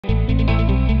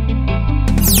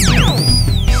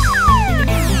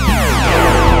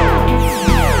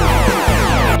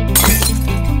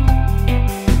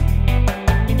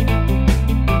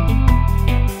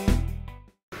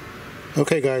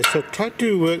Okay guys, so I tried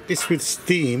to work this with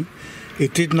steam.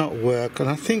 It did not work, and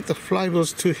I think the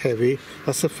flywheel's too heavy.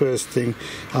 That's the first thing.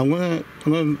 I'm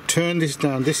gonna turn this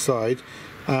down this side.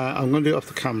 I'm gonna do it off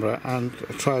the camera and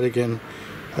try it again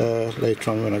later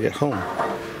on when I get home.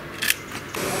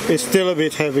 It's still a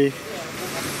bit heavy.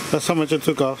 That's how much I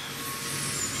took off.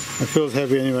 It feels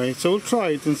heavy anyway, so we'll try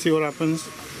it and see what happens.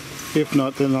 If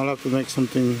not, then I'll have to make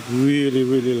something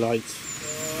really light.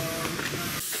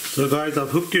 So guys,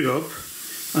 I've hooked it up,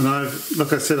 and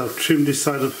like I said, I've trimmed this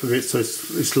side up a bit so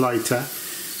it's lighter,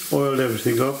 oiled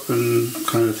everything up and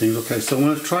kind of thing. Okay, so I'm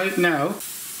going to try it now.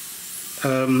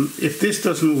 If this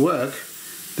doesn't work,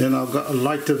 then I've got a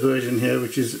lighter version here,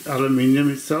 which is aluminium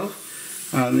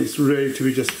itself, and it's ready to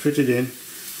be just fitted in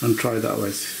and tried that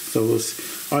way. So we'll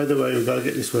see. Either way, we've got to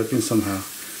get this working somehow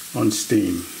on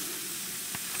steam.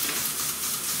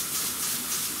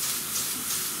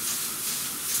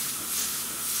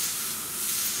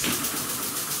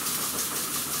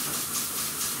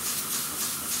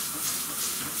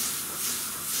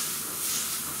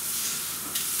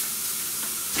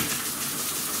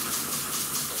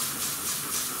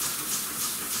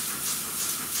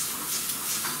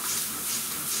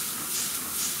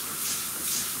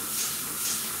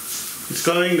 It's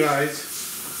going,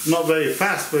 guys. Not very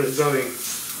fast, but it's going.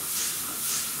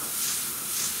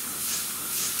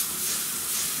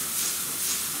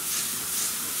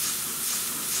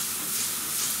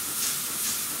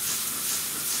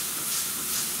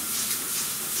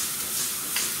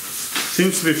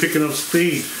 Seems to be picking up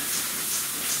speed.